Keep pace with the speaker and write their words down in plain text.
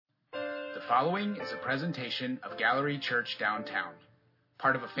The following is a presentation of Gallery Church Downtown,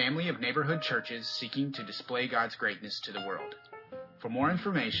 part of a family of neighborhood churches seeking to display God's greatness to the world. For more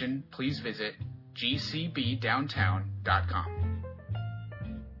information, please visit gcbdowntown.com.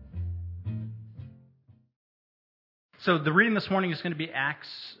 So the reading this morning is going to be Acts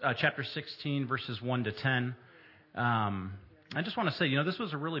chapter 16, verses 1 to 10. I just want to say, this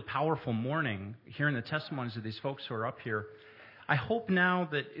was a really powerful morning, hearing the testimonies of these folks who are up here. I hope now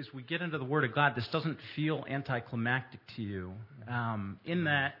that as we get into the Word of God, this doesn't feel anticlimactic to you. In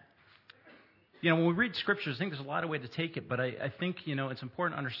that, when we read Scriptures, I think there's a lot of ways to take it, but I think, it's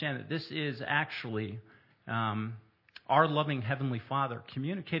important to understand that this is actually our loving Heavenly Father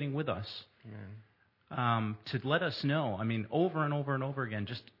communicating with us. To let us know, over and over and over again,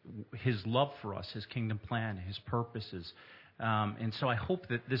 just His love for us, His kingdom plan, His purposes. And so I hope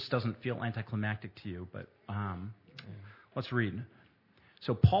that this doesn't feel anticlimactic to you, but let's read.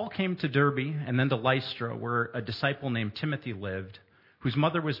 So Paul came to Derbe and then to Lystra, where a disciple named Timothy lived, whose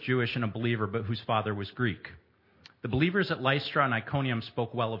mother was Jewish and a believer, but whose father was Greek. The believers at Lystra and Iconium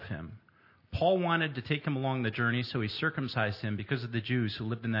spoke well of him. Paul wanted to take him along the journey, so he circumcised him because of the Jews who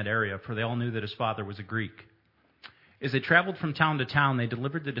lived in that area, for they all knew that his father was a Greek. As they traveled from town to town, they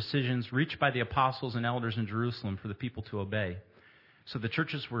delivered the decisions reached by the apostles and elders in Jerusalem for the people to obey. So the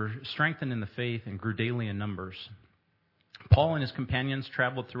churches were strengthened in the faith and grew daily in numbers. Paul and his companions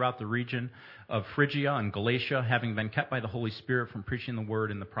traveled throughout the region of Phrygia and Galatia, having been kept by the Holy Spirit from preaching the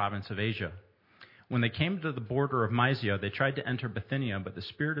word in the province of Asia. When they came to the border of Mysia, they tried to enter Bithynia, but the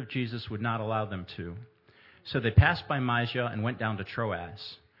Spirit of Jesus would not allow them to. So they passed by Mysia and went down to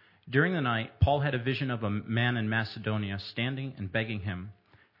Troas. During the night, Paul had a vision of a man in Macedonia standing and begging him,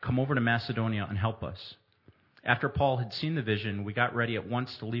 "Come over to Macedonia and help us." After Paul had seen the vision, we got ready at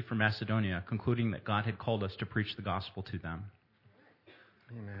once to leave for Macedonia, concluding that God had called us to preach the gospel to them.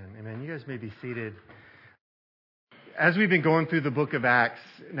 Amen. You guys may be seated. As we've been going through the book of Acts,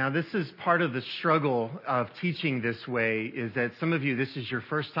 now this is part of the struggle of teaching this way, is that some of you, this is your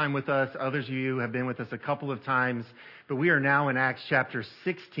first time with us. Others of you have been with us a couple of times. But we are now in Acts chapter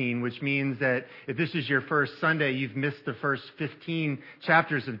 16, which means that if this is your first Sunday, you've missed the first 15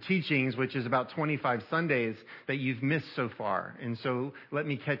 chapters of teachings, which is about 25 Sundays that you've missed so far. And so let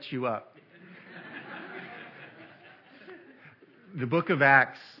me catch you up. The book of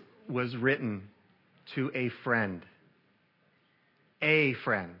Acts was written to a friend. A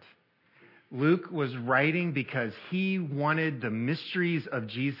friend. Luke was writing because he wanted the mysteries of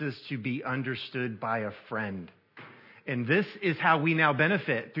Jesus to be understood by a friend. And this is how we now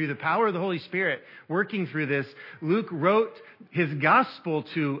benefit through the power of the Holy Spirit working through this. Luke wrote his gospel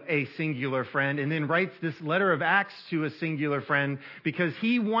to a singular friend and then writes this letter of Acts to a singular friend because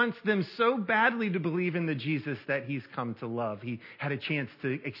he wants them so badly to believe in the Jesus that he's come to love. He had a chance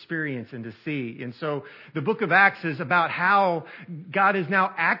to experience and to see. And so the book of Acts is about how God is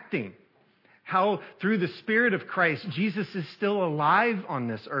now acting. How through the Spirit of Christ, Jesus is still alive on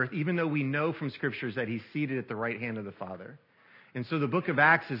this earth, even though we know from Scriptures that He's seated at the right hand of the Father. And so the book of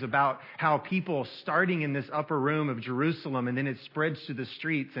Acts is about how people starting in this upper room of Jerusalem, and then it spreads to the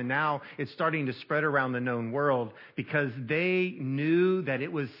streets, and now it's starting to spread around the known world because they knew that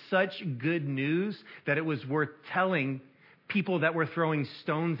it was such good news that it was worth telling people that were throwing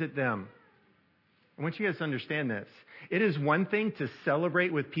stones at them. I want you guys to understand this. It is one thing to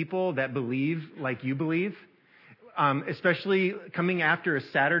celebrate with people that believe like you believe, especially coming after a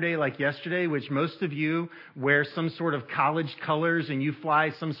Saturday like yesterday, which most of you wear some sort of college colors and you fly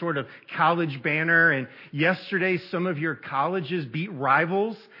some sort of college banner. And yesterday, some of your colleges beat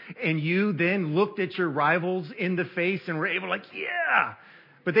rivals, and you then looked at your rivals in the face and were able to yeah.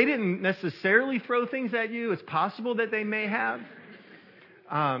 But they didn't necessarily throw things at you. It's possible that they may have.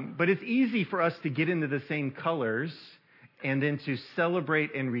 But it's easy for us to get into the same colors and then to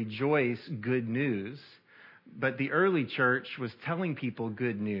celebrate and rejoice good news. But the early church was telling people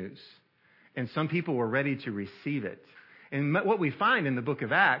good news. And some people were ready to receive it. And what we find in the book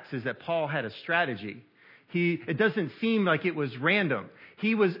of Acts is that Paul had a strategy. It doesn't seem like it was random.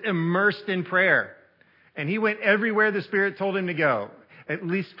 He was immersed in prayer. And he went everywhere the Spirit told him to go, at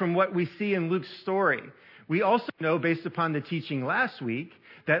least from what we see in Luke's story. We also know, based upon the teaching last week,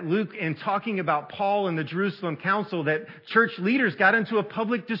 that Luke, in talking about Paul and the Jerusalem council, that church leaders got into a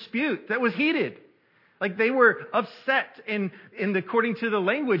public dispute that was heated. Like they were upset, and according to the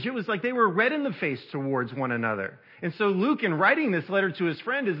language, it was like they were red in the face towards one another. And so Luke, in writing this letter to his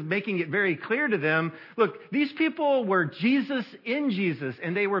friend, is making it very clear to them, look, these people were Jesus in Jesus,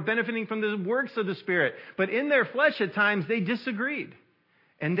 and they were benefiting from the works of the Spirit. But in their flesh, at times, they disagreed.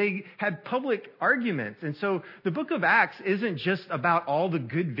 And they had public arguments. And so the book of Acts isn't just about all the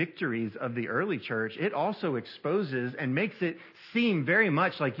good victories of the early church. It also exposes and makes it seem very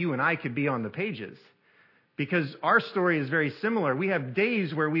much like you and I could be on the pages. Because our story is very similar. We have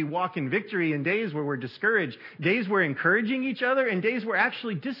days where we walk in victory and days where we're discouraged. Days we're encouraging each other and days we're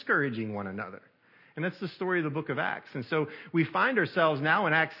actually discouraging one another. And that's the story of the book of Acts. And so we find ourselves now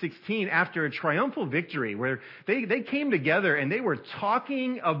in Acts 16 after a triumphal victory where they came together and they were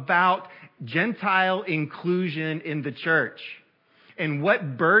talking about Gentile inclusion in the church and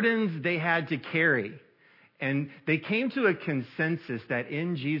what burdens they had to carry. And they came to a consensus that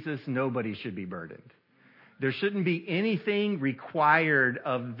in Jesus, nobody should be burdened. There shouldn't be anything required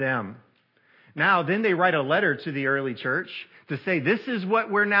of them. Now, then they write a letter to the early church to say, this is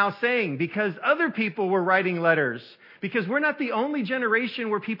what we're now saying, because other people were writing letters. Because we're not the only generation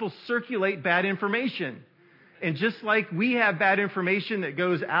where people circulate bad information. And just like we have bad information that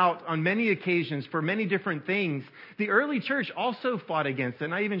goes out on many occasions for many different things, the early church also fought against it.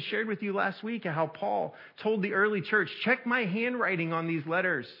 And I even shared with you last week how Paul told the early church, check my handwriting on these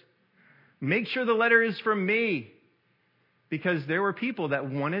letters. Make sure the letter is from me. Because there were people that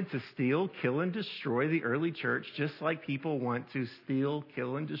wanted to steal, kill, and destroy the early church, just like people want to steal,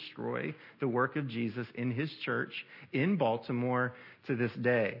 kill, and destroy the work of Jesus in his church in Baltimore to this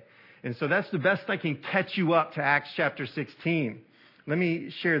day. And so that's the best I can catch you up to Acts chapter 16. Let me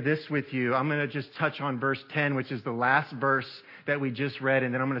share this with you. I'm going to just touch on verse 10, which is the last verse that we just read,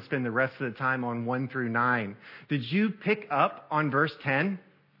 and then I'm going to spend the rest of the time on 1 through 9. Did you pick up on verse 10?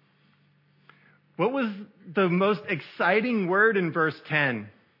 What was the most exciting word in verse 10?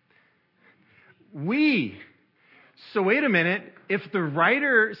 We. So wait a minute. If the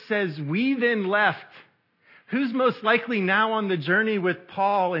writer says we then left, who's most likely now on the journey with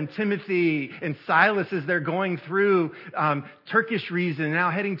Paul and Timothy and Silas as they're going through Turkish region,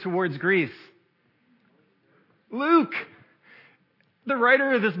 now heading towards Greece? Luke, the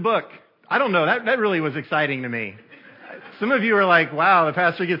writer of this book. I don't know. That really was exciting to me. Some of you are like, wow, the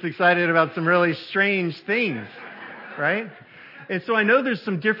pastor gets excited about some really strange things, right? And so I know there's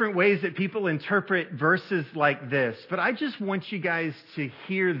some different ways that people interpret verses like this, but I just want you guys to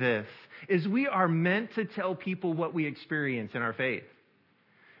hear this, is we are meant to tell people what we experience in our faith.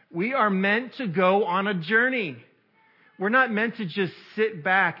 We are meant to go on a journey. We're not meant to just sit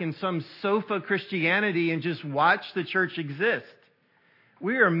back in some sofa Christianity and just watch the church exist.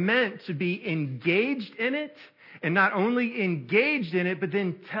 We are meant to be engaged in it. And not only engaged in it, but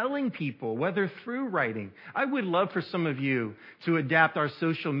then telling people, whether through writing. I would love for some of you to adapt our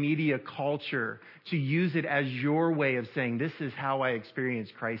social media culture to use it as your way of saying, this is how I experience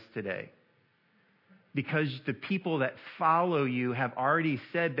Christ today. Because the people that follow you have already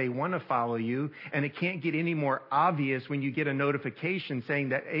said they want to follow you, and it can't get any more obvious when you get a notification saying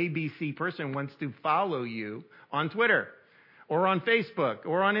that ABC person wants to follow you on Twitter. Or on Facebook,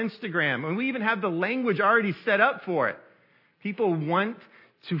 or on Instagram. And we even have the language already set up for it. People want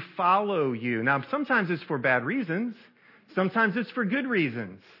to follow you. Now, sometimes it's for bad reasons. Sometimes it's for good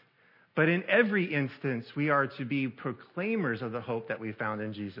reasons. But in every instance, we are to be proclaimers of the hope that we found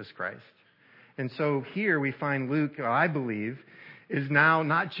in Jesus Christ. And so here we find Luke, I believe, is now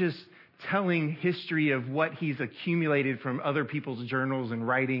not just telling history of what he's accumulated from other people's journals and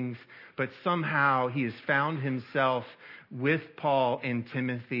writings, but somehow he has found himself with Paul and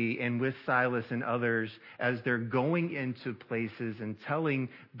Timothy and with Silas and others as they're going into places and telling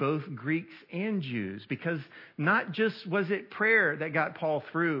both Greeks and Jews. Because not just was it prayer that got Paul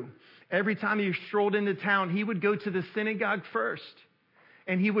through. Every time he strolled into town, he would go to the synagogue first.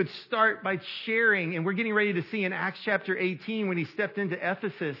 And he would start by sharing, and we're getting ready to see in Acts chapter 18 when he stepped into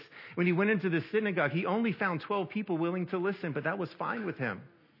Ephesus, when he went into the synagogue, he only found 12 people willing to listen, but that was fine with him.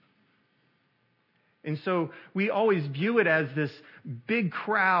 And so we always view it as this big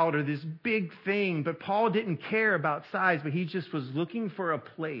crowd or this big thing, but Paul didn't care about size, but he just was looking for a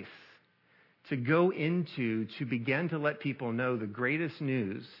place to go into to begin to let people know the greatest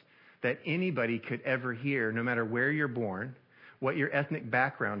news that anybody could ever hear, no matter where you're born, what your ethnic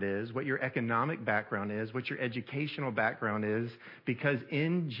background is, what your economic background is, what your educational background is, because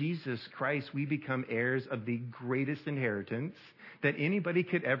in Jesus Christ we become heirs of the greatest inheritance that anybody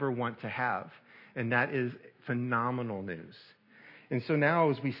could ever want to have. And that is phenomenal news. And so now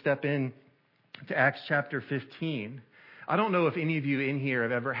as we step in to Acts chapter 15, I don't know if any of you in here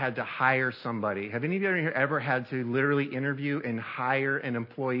have ever had to hire somebody. Have any of you in here ever had to literally interview and hire an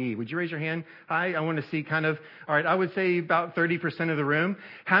employee? Would you raise your hand? Hi, I want to see all right, I would say about 30% of the room.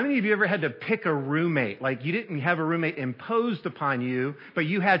 How many of you ever had to pick a roommate? Like you didn't have a roommate imposed upon you, but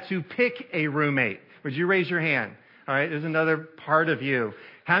you had to pick a roommate. Would you raise your hand? All right, there's another part of you.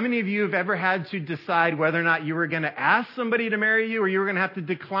 How many of you have ever had to decide whether or not you were going to ask somebody to marry you or you were going to have to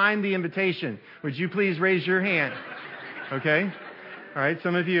decline the invitation? Would you please raise your hand? Okay? All right,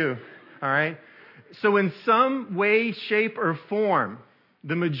 some of you. All right? So in some way, shape, or form,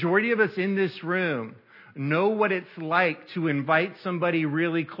 the majority of us in this room know what it's like to invite somebody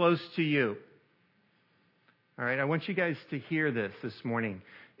really close to you. All right, I want you guys to hear this morning.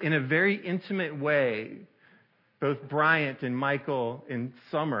 In a very intimate way, both Bryant and Michael and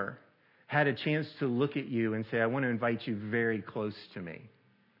Summer had a chance to look at you and say, I want to invite you very close to me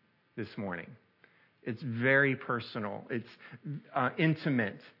this morning. It's very personal. It's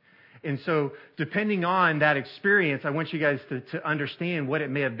intimate. And so depending on that experience, I want you guys to understand what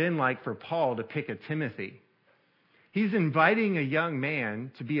it may have been like for Paul to pick a Timothy. He's inviting a young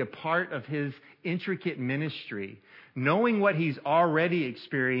man to be a part of his intricate ministry, knowing what he's already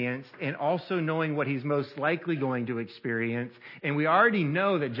experienced and also knowing what he's most likely going to experience. And we already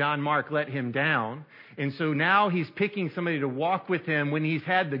know that John Mark let him down. And so now he's picking somebody to walk with him when he's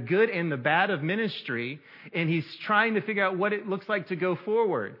had the good and the bad of ministry. And he's trying to figure out what it looks like to go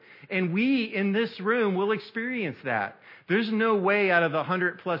forward. And we in this room will experience that. There's no way out of the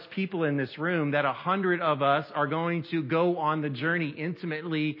 100+ people in this room that 100 of us are going to go on the journey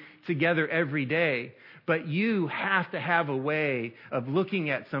intimately together every day. But you have to have a way of looking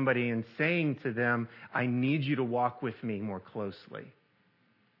at somebody and saying to them, I need you to walk with me more closely.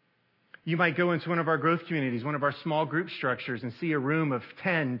 You might go into one of our growth communities, one of our small group structures, and see a room of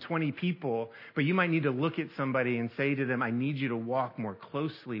 10, 20 people, but you might need to look at somebody and say to them, I need you to walk more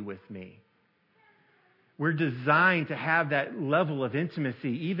closely with me. We're designed to have that level of intimacy.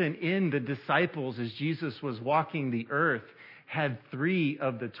 Even in the disciples, as Jesus was walking the earth, had 3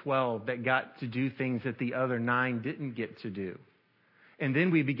 of the 12 that got to do things that the other 9 didn't get to do. And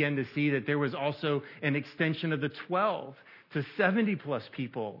then we began to see that there was also an extension of the 12 to 70+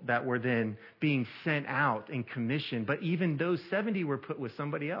 people that were then being sent out and commissioned. But even those 70 were put with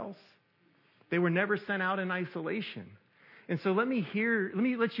somebody else. They were never sent out in isolation. And so let me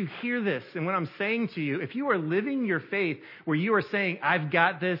let you hear this. And what I'm saying to you, if you are living your faith where you are saying, I've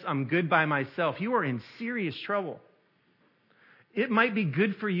got this, I'm good by myself, you are in serious trouble. It might be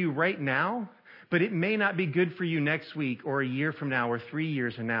good for you right now, but it may not be good for you next week or a year from now or 3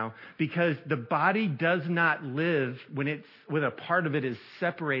 years from now, because the body does not live when a part of it is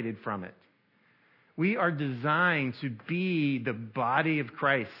separated from it. We are designed to be the body of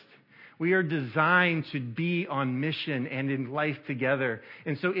Christ. We are designed to be on mission and in life together.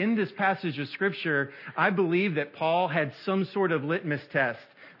 And so in this passage of Scripture, I believe that Paul had some sort of litmus test.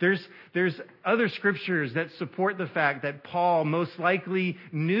 There's other scriptures that support the fact that Paul most likely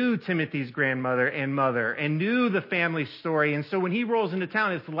knew Timothy's grandmother and mother and knew the family story. And so when he rolls into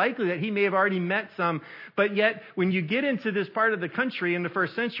town, it's likely that he may have already met some. But yet, when you get into this part of the country in the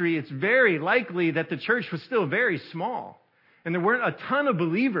first century, it's very likely that the church was still very small. And there weren't a ton of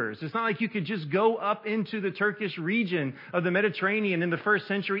believers. It's not like you could just go up into the Turkish region of the Mediterranean in the first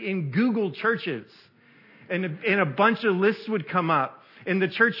century and Google churches. And a bunch of lists would come up. And the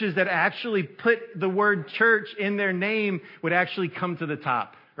churches that actually put the word church in their name would actually come to the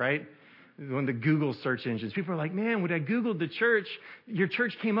top, right? On the Google search engines. People are like, man, when I Googled the church, your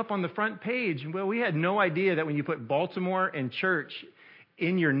church came up on the front page. Well, we had no idea that when you put Baltimore and church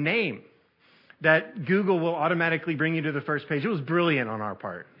in your name, that Google will automatically bring you to the first page. It was brilliant on our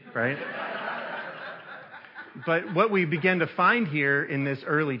part, right? But what we began to find here in this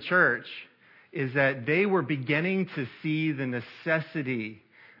early church is that they were beginning to see the necessity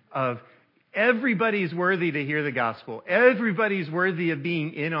of everybody's worthy to hear the gospel. Everybody's worthy of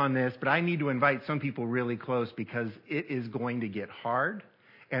being in on this, but I need to invite some people really close because it is going to get hard,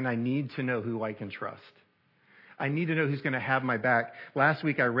 and I need to know who I can trust. I need to know who's going to have my back. Last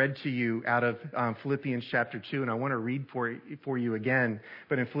week I read to you out of Philippians chapter 2, and I want to read for you again.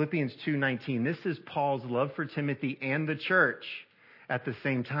 But in Philippians 2:19, this is Paul's love for Timothy and the church. At the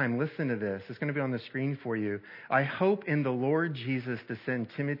same time, listen to this. It's going to be on the screen for you. I hope in the Lord Jesus to send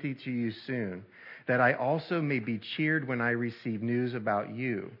Timothy to you soon, that I also may be cheered when I receive news about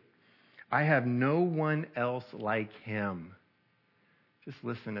you. I have no one else like him. Just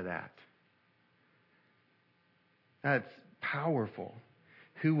listen to that. That's powerful.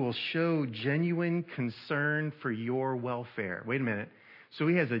 Who will show genuine concern for your welfare. Wait a minute. So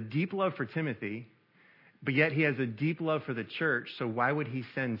he has a deep love for Timothy, but yet he has a deep love for the church, so why would he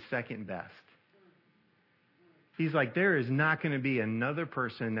send second best? He's like, there is not going to be another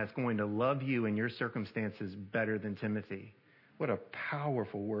person that's going to love you in your circumstances better than Timothy. What a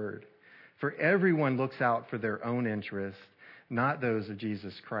powerful word. For everyone looks out for their own interests, not those of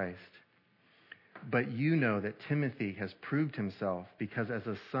Jesus Christ. But you know that Timothy has proved himself, because as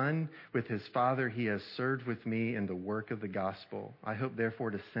a son with his father, he has served with me in the work of the gospel. I hope,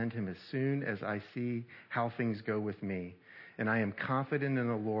 therefore, to send him as soon as I see how things go with me. And I am confident in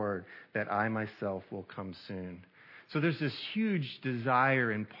the Lord that I myself will come soon. So there's this huge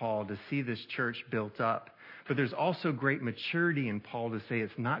desire in Paul to see this church built up. But there's also great maturity in Paul to say,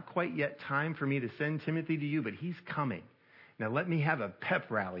 it's not quite yet time for me to send Timothy to you, but he's coming. Now let me have a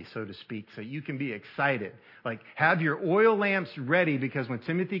pep rally, so to speak, so you can be excited. Like, have your oil lamps ready, because when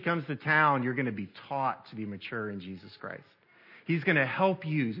Timothy comes to town, you're going to be taught to be mature in Jesus Christ. He's going to help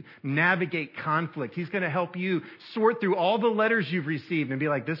you navigate conflict. He's going to help you sort through all the letters you've received and be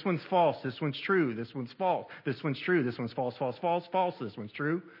like, this one's false, this one's true, this one's false, this one's true, this one's false, false, false, false, this one's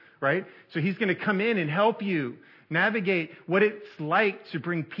true, right? So he's going to come in and help you navigate what it's like to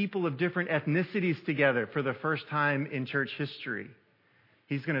bring people of different ethnicities together for the first time in church history.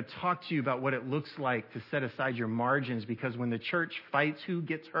 He's going to talk to you about what it looks like to set aside your margins, because when the church fights, who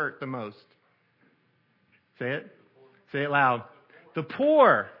gets hurt the most? Say it. Say it loud. The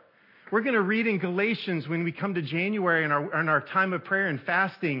poor. We're going to read in Galatians when we come to January in our time of prayer and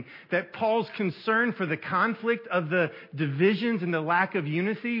fasting that Paul's concern for the conflict of the divisions and the lack of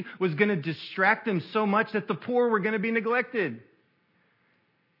unity was going to distract them so much that the poor were going to be neglected.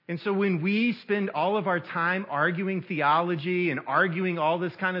 And so when we spend all of our time arguing theology and arguing all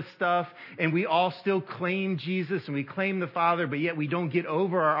this kind of stuff, and we all still claim Jesus and we claim the Father, but yet we don't get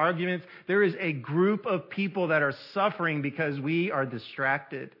over our arguments, there is a group of people that are suffering because we are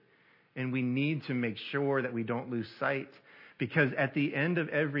distracted. And we need to make sure that we don't lose sight. Because at the end of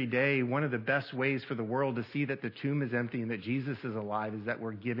every day, one of the best ways for the world to see that the tomb is empty and that Jesus is alive is that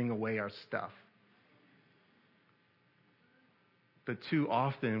we're giving away our stuff. But too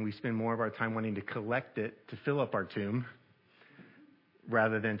often we spend more of our time wanting to collect it to fill up our tomb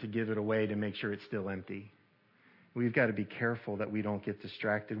rather than to give it away to make sure it's still empty. We've got to be careful that we don't get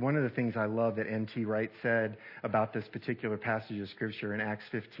distracted. One of the things I love that N.T. Wright said about this particular passage of Scripture in Acts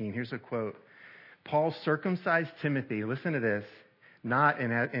 15, here's a quote. Paul circumcised Timothy, listen to this, not,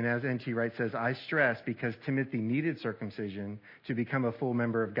 and as N.T. Wright says, I stress, because Timothy needed circumcision to become a full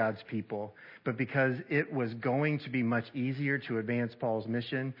member of God's people, but because it was going to be much easier to advance Paul's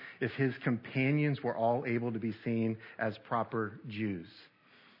mission if his companions were all able to be seen as proper Jews.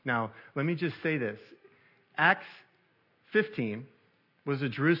 Now, let me just say this. Acts 15 was a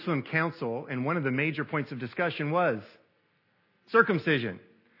Jerusalem council, and one of the major points of discussion was circumcision.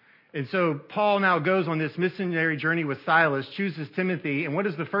 And so Paul now goes on this missionary journey with Silas, chooses Timothy, and what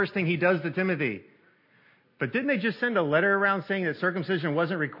is the first thing he does to Timothy? But didn't they just send a letter around saying that circumcision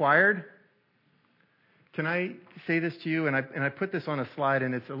wasn't required? Can I say this to you? And I put this on a slide,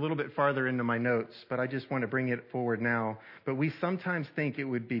 and it's a little bit farther into my notes, but I just want to bring it forward now. But we sometimes think it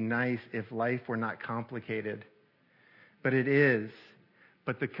would be nice if life were not complicated. But it is.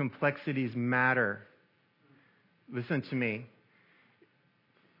 But the complexities matter. Listen to me.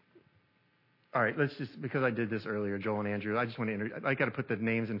 All right, let's just, because I did this earlier, Joel and Andrew, I just want to I got to put the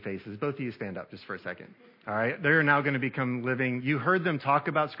names and faces. Both of you stand up just for a second. All right, they're now going to become living. You heard them talk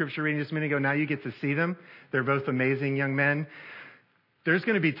about Scripture reading just a minute ago. Now you get to see them. They're both amazing young men. There's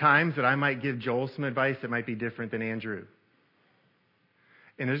going to be times that I might give Joel some advice that might be different than Andrew.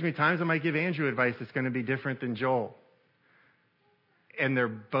 And there's going to be times I might give Andrew advice that's going to be different than Joel. And they're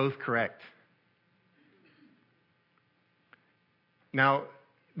both correct. Now,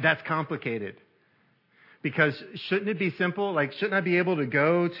 that's complicated. Because shouldn't it be simple? Like, shouldn't I be able to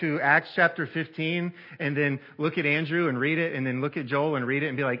go to Acts chapter 15 and then look at Andrew and read it, and then look at Joel and read it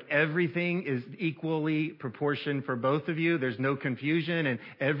and be like, everything is equally proportioned for both of you. There's no confusion, and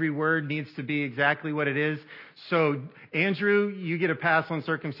every word needs to be exactly what it is. So, Andrew, you get a pass on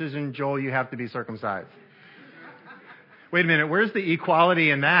circumcision. Joel, you have to be circumcised. Wait a minute, where's the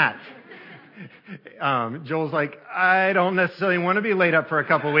equality in that? Joel's like, I don't necessarily want to be laid up for a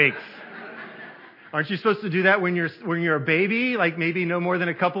couple weeks. Aren't you supposed to do that when you're a baby, like maybe no more than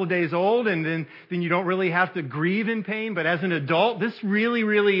a couple of days old, and then you don't really have to grieve in pain? But as an adult, this really,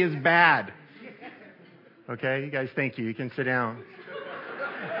 really is bad. Okay, you guys, thank you. You can sit down.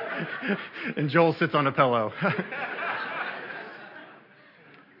 And Joel sits on a pillow.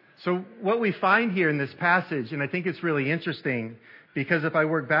 So what we find here in this passage, and I think it's really interesting, because if I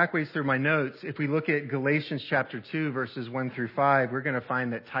work backwards through my notes, if we look at Galatians chapter 2, verses 1 through 5, we're going to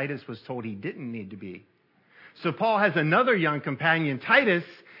find that Titus was told he didn't need to be. So Paul has another young companion, Titus,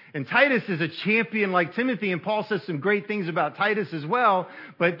 and Titus is a champion like Timothy, and Paul says some great things about Titus as well,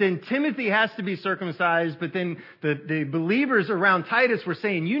 but then Timothy has to be circumcised, but then the believers around Titus were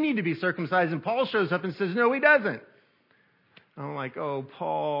saying, you need to be circumcised, and Paul shows up and says, no, he doesn't. I'm like, oh,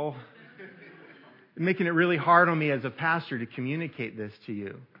 Paul. making it really hard on me as a pastor to communicate this to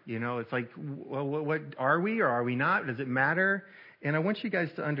you. You know, it's like, well, what are we or are we not? Does it matter? And I want you guys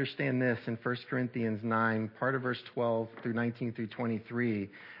to understand this in 1 Corinthians 9, part of verse 12 through 19 through 23,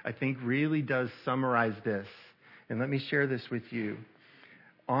 I think really does summarize this. And let me share this with you.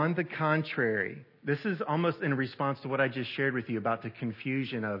 On the contrary, this is almost in response to what I just shared with you about the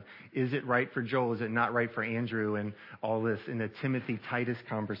confusion of, is it right for Joel? Is it not right for Andrew? And all this in the Timothy-Titus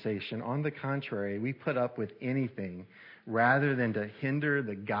conversation. On the contrary, we put up with anything rather than to hinder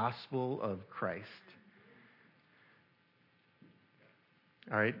the gospel of Christ.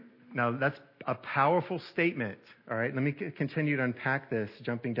 All right. Now, that's a powerful statement. All right. Let me continue to unpack this,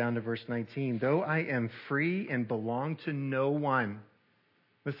 jumping down to verse 19. Though I am free and belong to no one.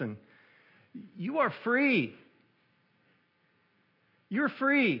 Listen, you are free. You're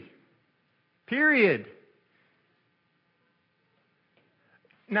free. Period.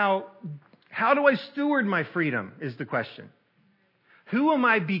 Now, how do I steward my freedom is the question. Who am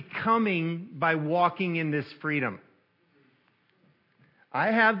I becoming by walking in this freedom?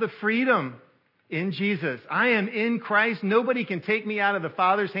 I have the freedom in Jesus. I am in Christ. Nobody can take me out of the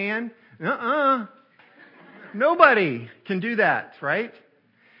Father's hand. Nobody can do that, right?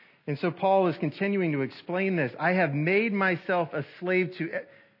 And so Paul is continuing to explain this. I have made myself a slave to...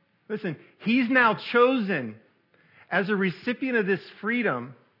 Listen, he's now chosen as a recipient of this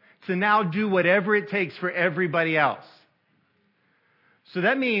freedom to now do whatever it takes for everybody else. So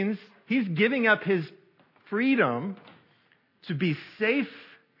that means he's giving up his freedom to be safe,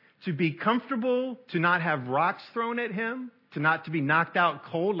 to be comfortable, to not have rocks thrown at him, to be knocked out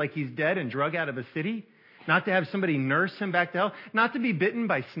cold like he's dead and drug out of a city, not to have somebody nurse him back to health, not to be bitten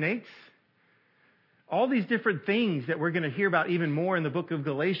by snakes. All these different things that we're going to hear about even more in the book of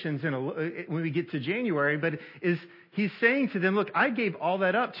Galatians when we get to January, but he's saying to them, look, I gave all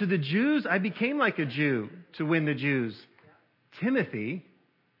that up. To the Jews, I became like a Jew to win the Jews. Timothy.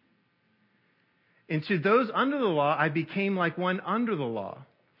 And to those under the law, I became like one under the law.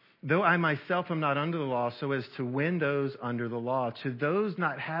 Though I myself am not under the law, so as to win those under the law. To those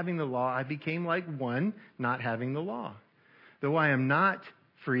not having the law, I became like one not having the law. Though I am not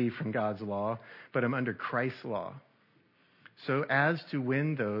free from God's law, but I'm under Christ's law. So as to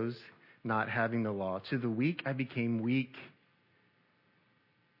win those not having the law. To the weak, I became weak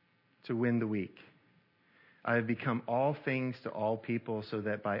to win the weak. I have become all things to all people so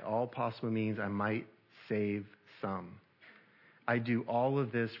that by all possible means I might save some. I do all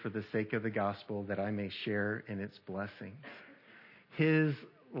of this for the sake of the gospel that I may share in its blessings. His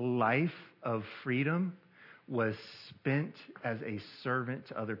life of freedom was spent as a servant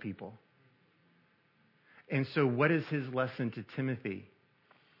to other people. And so what is his lesson to Timothy?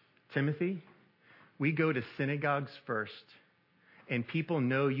 Timothy, we go to synagogues first, and people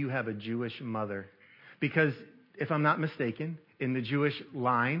know you have a Jewish mother. Because, if I'm not mistaken, in the Jewish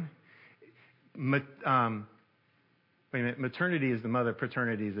line, maternity is the mother,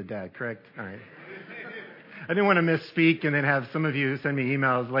 paternity is the dad, correct? All right. I didn't want to misspeak and then have some of you send me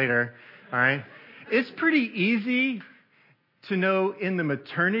emails later, all right? It's pretty easy to know in the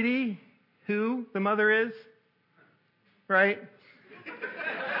maternity who the mother is, right?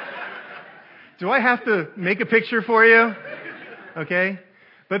 Do I have to make a picture for you? Okay.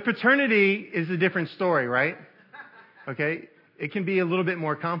 But paternity is a different story, right? Okay? It can be a little bit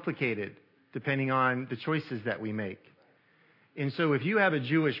more complicated depending on the choices that we make. And so if you have a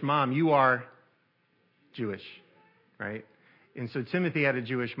Jewish mom, you are Jewish, right? And so Timothy had a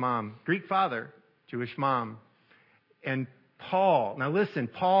Jewish mom, Greek father, Jewish mom. And Paul, now listen,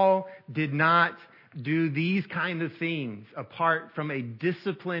 Paul did not do these kind of things apart from a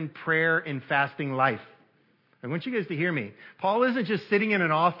disciplined prayer and fasting life. I want you guys to hear me. Paul isn't just sitting in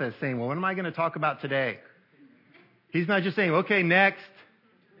an office saying, well, what am I going to talk about today? He's not just saying, okay, next.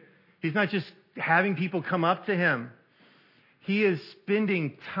 He's not just having people come up to him. He is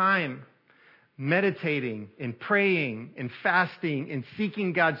spending time meditating and praying and fasting and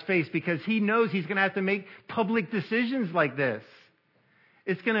seeking God's face because he knows he's going to have to make public decisions like this.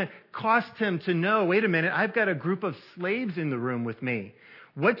 It's going to cost him to know, wait a minute, I've got a group of slaves in the room with me.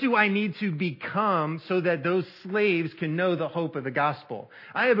 What do I need to become so that those slaves can know the hope of the gospel?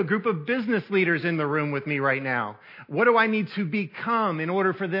 I have a group of business leaders in the room with me right now. What do I need to become in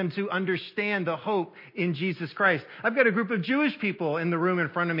order for them to understand the hope in Jesus Christ? I've got a group of Jewish people in the room in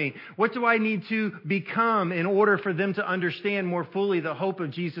front of me. What do I need to become in order for them to understand more fully the hope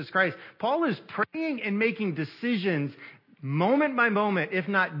of Jesus Christ? Paul is praying and making decisions moment by moment, if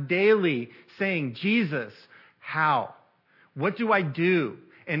not daily, saying, Jesus, how? What do I do?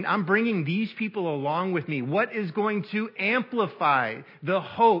 And I'm bringing these people along with me. What is going to amplify the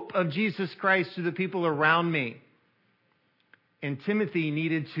hope of Jesus Christ to the people around me? And Timothy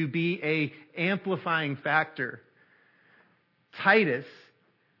needed to be an amplifying factor. Titus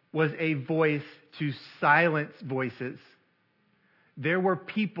was a voice to silence voices. There were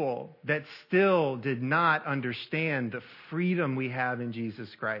people that still did not understand the freedom we have in Jesus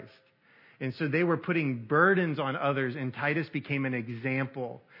Christ. And so they were putting burdens on others, and Titus became an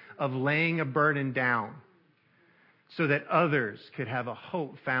example of laying a burden down so that others could have a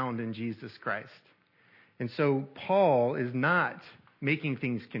hope found in Jesus Christ. And so Paul is not making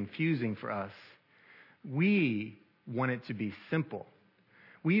things confusing for us. We want it to be simple.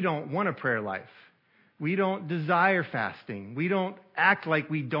 We don't want a prayer life. We don't desire fasting. We don't act like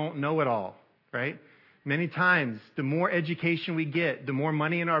we don't know it all, right? Many times, the more education we get, the more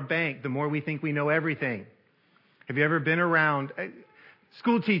money in our bank, the more we think we know everything. Have you ever been around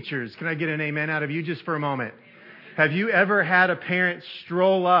school teachers? Can I get an amen out of you just for a moment? Have you ever had a parent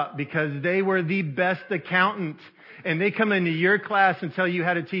stroll up because they were the best accountant and they come into your class and tell you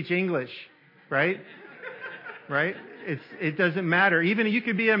how to teach English, right? Right? It doesn't matter. Even you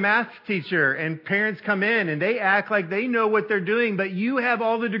could be a math teacher and parents come in and they act like they know what they're doing, but you have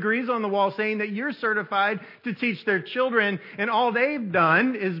all the degrees on the wall saying that you're certified to teach their children, and all they've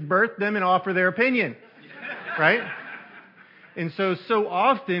done is birth them and offer their opinion. Right? And so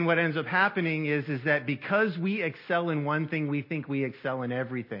often what ends up happening is that because we excel in one thing, we think we excel in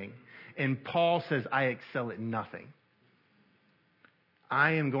everything. And Paul says, I excel at nothing.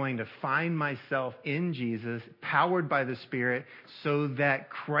 I am going to find myself in Jesus, powered by the Spirit, so that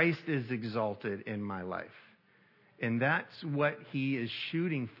Christ is exalted in my life. And that's what he is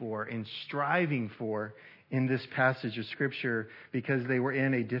shooting for and striving for in this passage of Scripture, because they were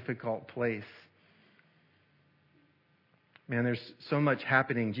in a difficult place. Man, there's so much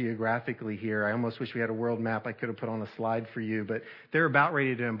happening geographically here. I almost wish we had a world map I could have put on a slide for you, but they're about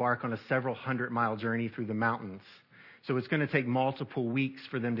ready to embark on a several 100-mile journey through the mountains. So it's going to take multiple weeks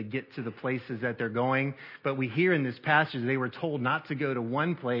for them to get to the places that they're going. But we hear in this passage they were told not to go to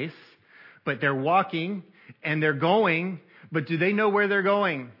one place, but they're walking and they're going. But do they know where they're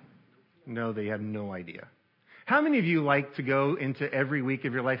going? No, they have no idea. How many of you like to go into every week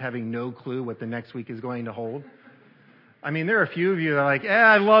of your life having no clue what the next week is going to hold? I mean, there are a few of you that are like,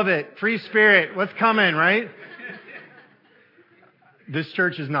 I love it. Free spirit. What's coming, right? This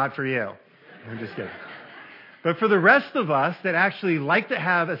church is not for you. I'm just kidding. But for the rest of us that actually like to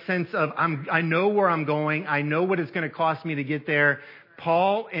have a sense of, I know where I'm going, I know what it's going to cost me to get there,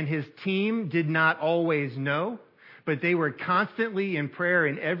 Paul and his team did not always know, but they were constantly in prayer,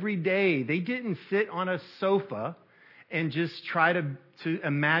 and every day they didn't sit on a sofa and just try to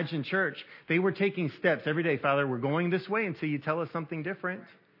imagine church. They were taking steps every day. Father, we're going this way until you tell us something different.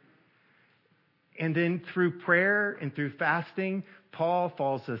 And then through prayer and through fasting, Paul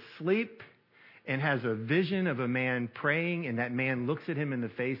falls asleep and has a vision of a man praying, and that man looks at him in the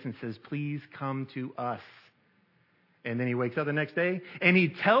face and says, please come to us. And then he wakes up the next day, and he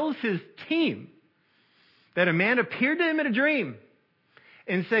tells his team that a man appeared to him in a dream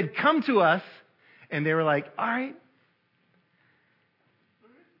and said, come to us. And they were like, all right.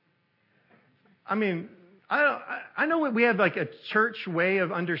 I mean, I know we have like a church way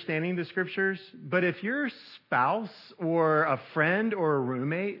of understanding the Scriptures, but if your spouse or a friend or a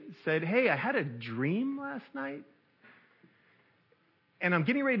roommate said, hey, I had a dream last night, and I'm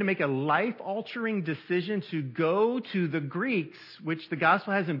getting ready to make a life-altering decision to go to the Greeks, which the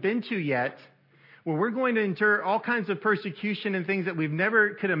gospel hasn't been to yet, where we're going to endure all kinds of persecution and things that we've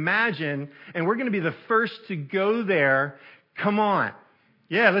never could imagine, and we're going to be the first to go there. Come on.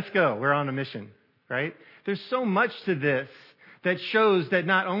 Yeah, let's go. We're on a mission, right? There's so much to this that shows that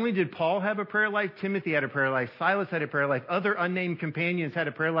not only did Paul have a prayer life, Timothy had a prayer life, Silas had a prayer life, other unnamed companions had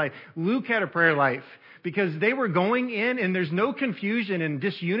a prayer life, Luke had a prayer life, because they were going in and there's no confusion and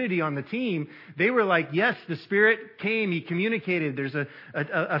disunity on the team. They were like, yes, the Spirit came, He communicated. There's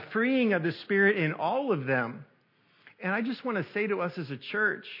a freeing of the Spirit in all of them. And I just want to say to us as a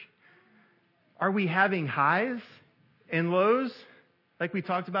church, are we having highs and lows like we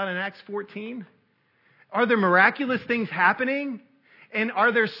talked about in Acts 14? Are there miraculous things happening? And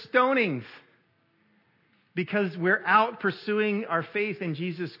are there stonings? Because we're out pursuing our faith in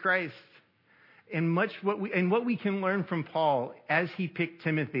Jesus Christ. And what we can learn from Paul as he picked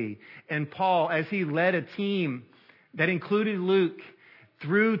Timothy, and Paul as he led a team that included Luke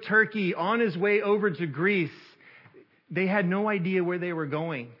through Turkey on his way over to Greece. They had no idea where they were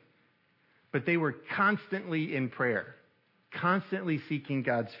going, but they were constantly in prayer, constantly seeking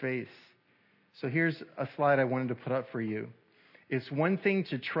God's face. So here's a slide I wanted to put up for you. It's one thing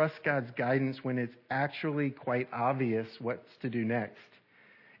to trust God's guidance when it's actually quite obvious what's to do next.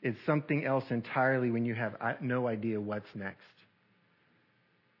 It's something else entirely when you have no idea what's next.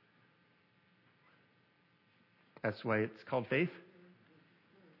 That's why it's called faith.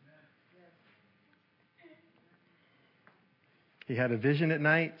 He had a vision at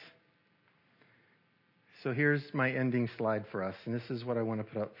night. So here's my ending slide for us, and this is what I want to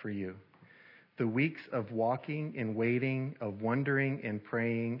put up for you. The weeks of walking and waiting, of wondering and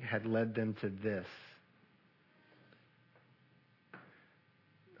praying had led them to this.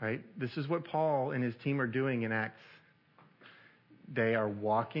 Right? This is what Paul and his team are doing in Acts. They are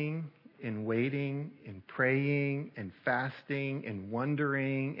walking and waiting and praying and fasting and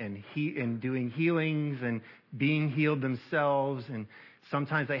wondering and doing healings and being healed themselves. And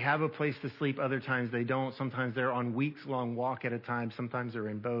sometimes they have a place to sleep. Other times they don't. Sometimes they're on weeks-long walk at a time. Sometimes they're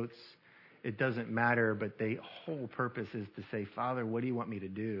in boats. It doesn't matter, but the whole purpose is to say, Father, what do you want me to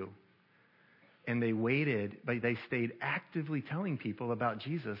do? And they waited, but they stayed actively telling people about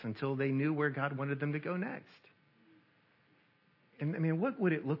Jesus until they knew where God wanted them to go next. And I mean, what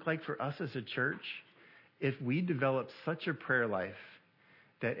would it look like for us as a church if we developed such a prayer life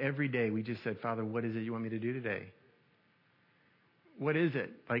that every day we just said, Father, what is it you want me to do today? What is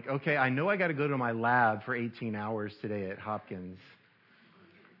it? Like, okay, I know I got to go to my lab for 18 hours today at Hopkins.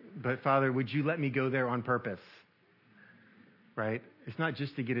 But Father, would you let me go there on purpose? Right? It's not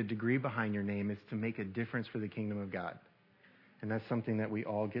just to get a degree behind your name. It's to make a difference for the kingdom of God. And that's something that we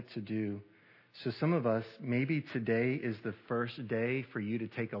all get to do. So some of us, maybe today is the first day for you to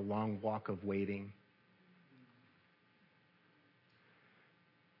take a long walk of waiting.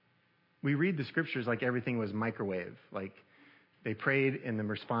 We read the scriptures like everything was microwave. Like they prayed and the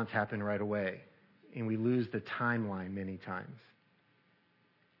response happened right away. And we lose the timeline many times.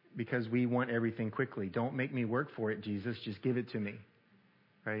 Because we want everything quickly. Don't make me work for it, Jesus. Just give it to me.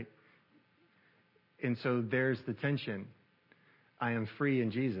 Right? And so there's the tension. I am free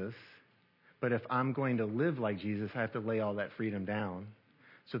in Jesus. But if I'm going to live like Jesus, I have to lay all that freedom down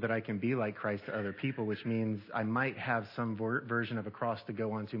so that I can be like Christ to other people, which means I might have some version of a cross to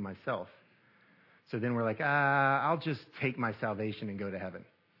go onto myself. So then we're like, I'll just take my salvation and go to heaven,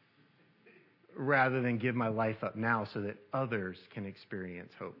 rather than give my life up now so that others can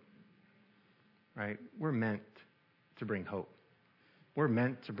experience hope. Right? We're meant to bring hope. We're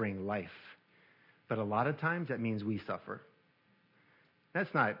meant to bring life. But a lot of times that means we suffer.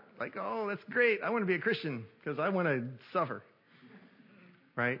 That's not like, oh, that's great. I want to be a Christian because I want to suffer.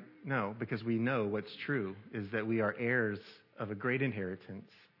 Right? No, because we know what's true is that we are heirs of a great inheritance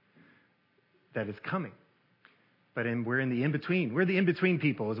that is coming. But we're in the in-between. We're the in-between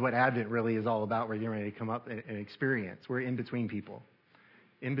people is what Advent really is all about. We're getting ready to come up and experience. We're in-between people.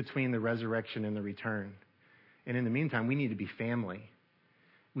 In between the resurrection and the return. And in the meantime, we need to be family.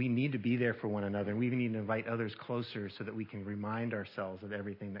 We need to be there for one another. And we even need to invite others closer so that we can remind ourselves of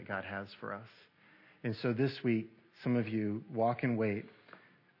everything that God has for us. And so this week, some of you walk and wait,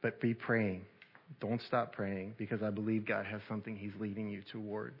 but be praying. Don't stop praying because I believe God has something he's leading you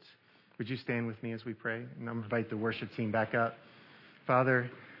towards. Would you stand with me as we pray? And I'm going to invite the worship team back up. Father,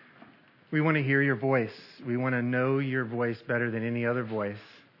 we want to hear your voice. We want to know your voice better than any other voice.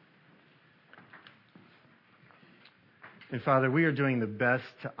 And Father, we are doing the best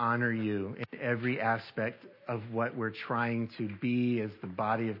to honor you in every aspect of what we're trying to be as the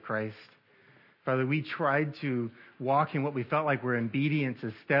body of Christ. Father, we tried to walk in what we felt like were obedience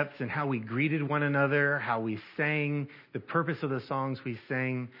as steps and how we greeted one another, how we sang, the purpose of the songs we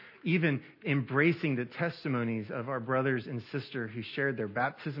sang, even embracing the testimonies of our brothers and sisters who shared their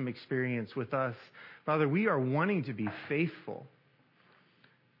baptism experience with us. Father, we are wanting to be faithful.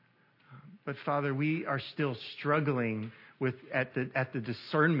 But Father, we are still struggling at the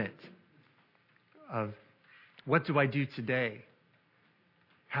discernment of what do I do today?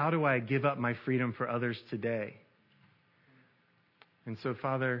 How do I give up my freedom for others today? And so,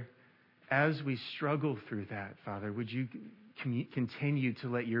 Father, as we struggle through that, Father, would you continue to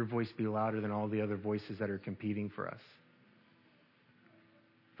let your voice be louder than all the other voices that are competing for us?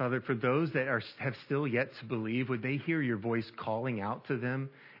 Father, for those that have still yet to believe, would they hear your voice calling out to them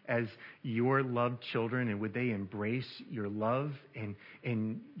as your loved children, and would they embrace your love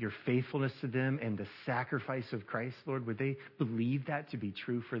and your faithfulness to them and the sacrifice of Christ, Lord? Would they believe that to be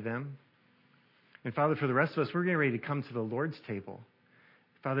true for them? And Father, for the rest of us, we're getting ready to come to the Lord's table.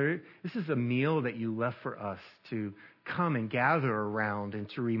 Father, this is a meal that you left for us to come and gather around and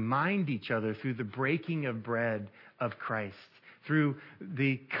to remind each other through the breaking of bread of Christ, through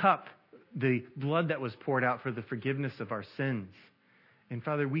the cup, the blood that was poured out for the forgiveness of our sins. And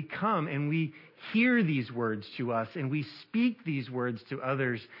Father, we come and we hear these words to us and we speak these words to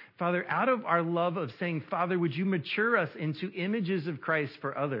others. Father, out of our love of saying, Father, would you mature us into images of Christ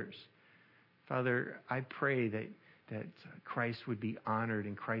for others? Father, I pray that Christ would be honored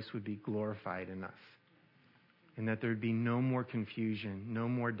and Christ would be glorified in us. And that there would be no more confusion, no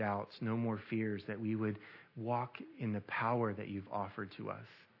more doubts, no more fears, that we would walk in the power that you've offered to us.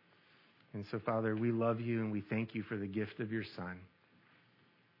 And so, Father, we love you and we thank you for the gift of your Son.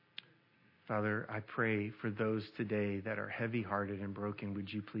 Father, I pray for those today that are heavy-hearted and broken.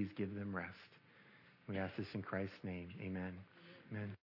 Would you please give them rest? We ask this in Christ's name. Amen. Amen.